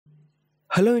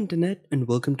Hello Internet and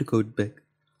welcome to CodeBig.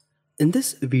 In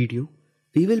this video,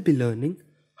 we will be learning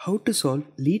how to solve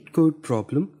lead code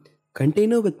problem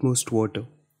container with most water.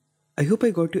 I hope I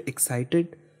got you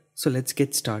excited, so let's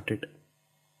get started.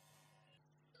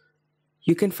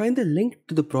 You can find the link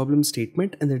to the problem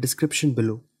statement in the description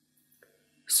below.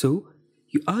 So,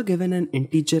 you are given an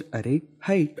integer array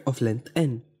height of length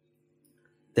n.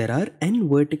 There are n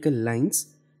vertical lines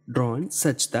drawn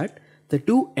such that the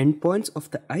two endpoints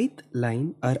of the ith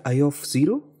line are I of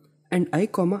 0 and I,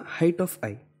 height of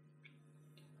I.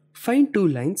 Find two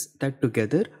lines that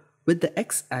together with the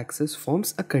x-axis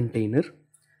forms a container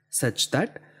such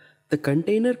that the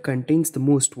container contains the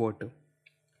most water.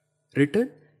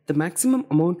 Return the maximum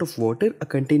amount of water a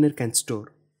container can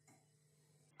store.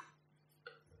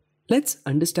 Let's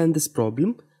understand this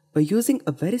problem by using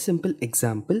a very simple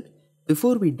example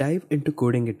before we dive into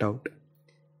coding it out.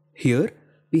 Here,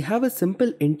 we have a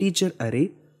simple integer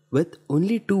array with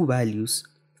only two values,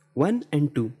 1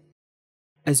 and 2.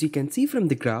 As you can see from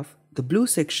the graph, the blue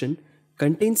section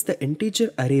contains the integer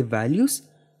array values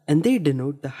and they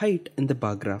denote the height in the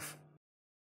bar graph.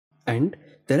 And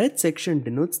the red section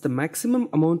denotes the maximum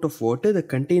amount of water the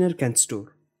container can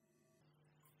store.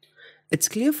 It's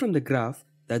clear from the graph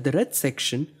that the red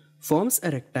section forms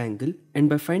a rectangle, and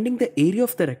by finding the area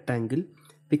of the rectangle,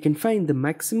 we can find the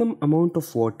maximum amount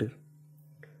of water.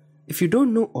 If you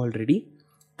don't know already,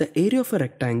 the area of a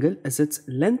rectangle is its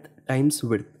length times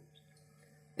width.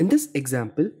 In this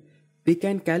example, we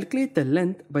can calculate the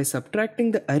length by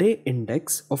subtracting the array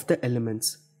index of the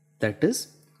elements, that is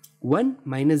 1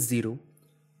 minus 0,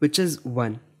 which is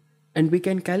 1, and we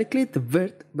can calculate the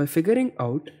width by figuring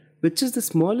out which is the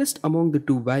smallest among the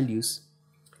two values.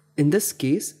 In this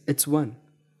case, it's 1.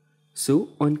 So,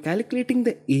 on calculating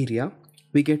the area,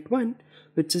 we get 1,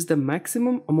 which is the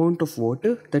maximum amount of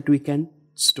water that we can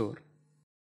store.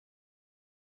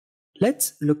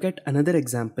 Let's look at another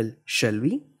example, shall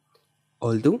we?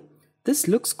 Although this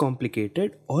looks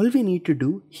complicated, all we need to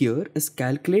do here is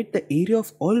calculate the area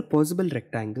of all possible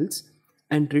rectangles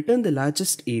and return the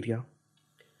largest area.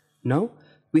 Now,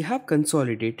 we have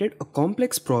consolidated a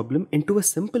complex problem into a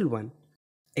simple one.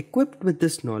 Equipped with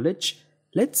this knowledge,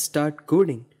 let's start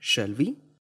coding, shall we?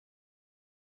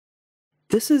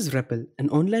 This is REPL, an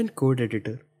online code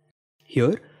editor.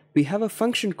 Here, we have a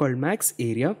function called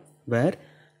maxArea where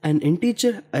an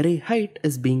integer array height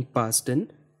is being passed in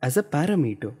as a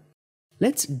parameter.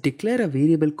 Let's declare a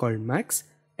variable called max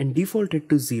and default it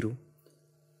to 0.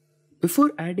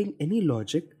 Before adding any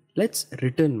logic, let's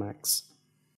return max.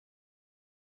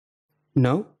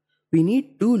 Now, we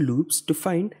need two loops to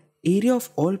find area of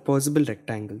all possible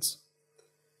rectangles.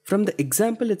 From the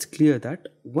example, it's clear that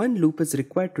one loop is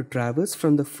required to traverse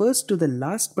from the first to the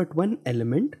last but one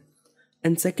element,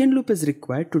 and second loop is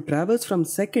required to traverse from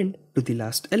second to the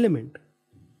last element.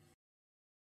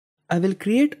 I will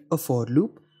create a for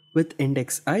loop with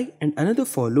index I and another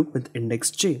for loop with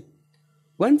index j.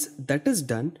 Once that is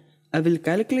done, I will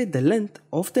calculate the length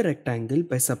of the rectangle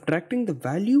by subtracting the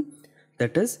value,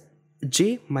 that is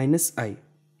j minus I.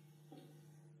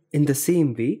 In the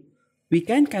same way, we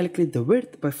can calculate the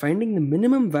width by finding the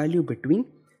minimum value between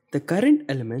the current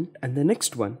element and the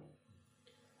next one.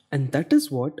 And that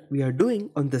is what we are doing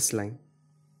on this line.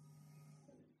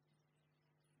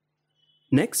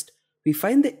 Next, we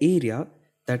find the area,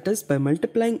 that is by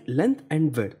multiplying length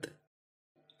and width.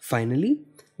 Finally,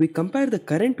 we compare the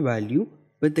current value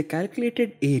with the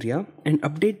calculated area and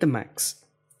update the max.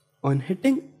 On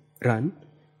hitting run,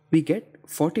 we get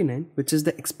 49, which is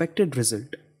the expected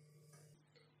result.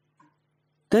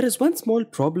 There is one small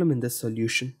problem in this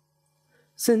solution.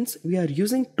 Since we are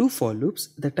using two for loops,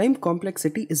 the time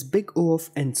complexity is big O of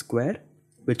n square,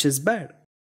 which is bad.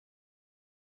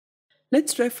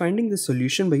 Let's try finding the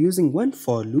solution by using one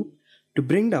for loop to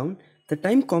bring down the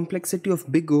time complexity of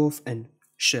big O of n,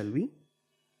 shall we?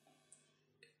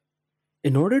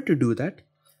 In order to do that,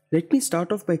 let me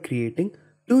start off by creating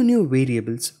two new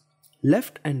variables,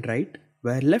 left and right,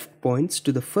 where left points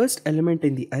to the first element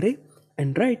in the array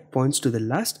and right points to the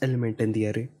last element in the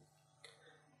array.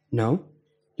 Now,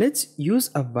 let's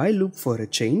use a while loop for a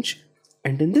change,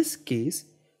 and in this case,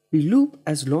 we loop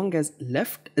as long as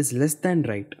left is less than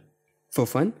right. For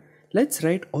fun, let's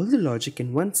write all the logic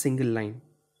in one single line.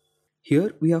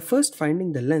 Here, we are first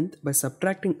finding the length by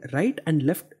subtracting right and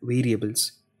left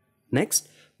variables. Next,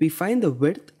 we find the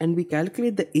width and we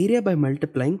calculate the area by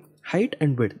multiplying height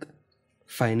and width.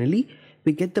 Finally,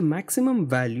 we get the maximum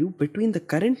value between the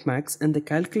current max and the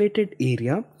calculated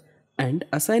area and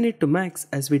assign it to max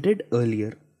as we did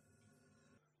earlier.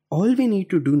 All we need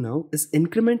to do now is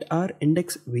increment our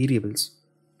index variables.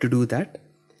 To do that,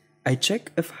 I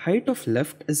check if height of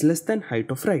left is less than height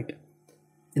of right.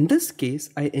 In this case,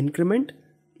 I increment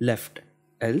left,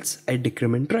 else I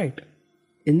decrement right.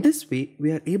 In this way,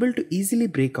 we are able to easily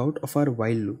break out of our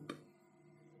while loop.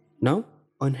 Now,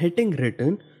 on hitting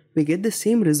return, we get the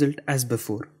same result as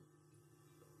before.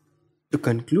 To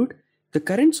conclude, the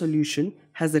current solution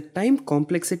has the time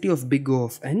complexity of big O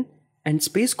of n and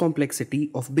space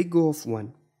complexity of big O of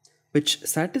 1, which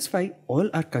satisfy all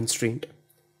our constraint.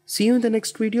 See you in the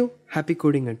next video. Happy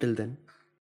coding until then.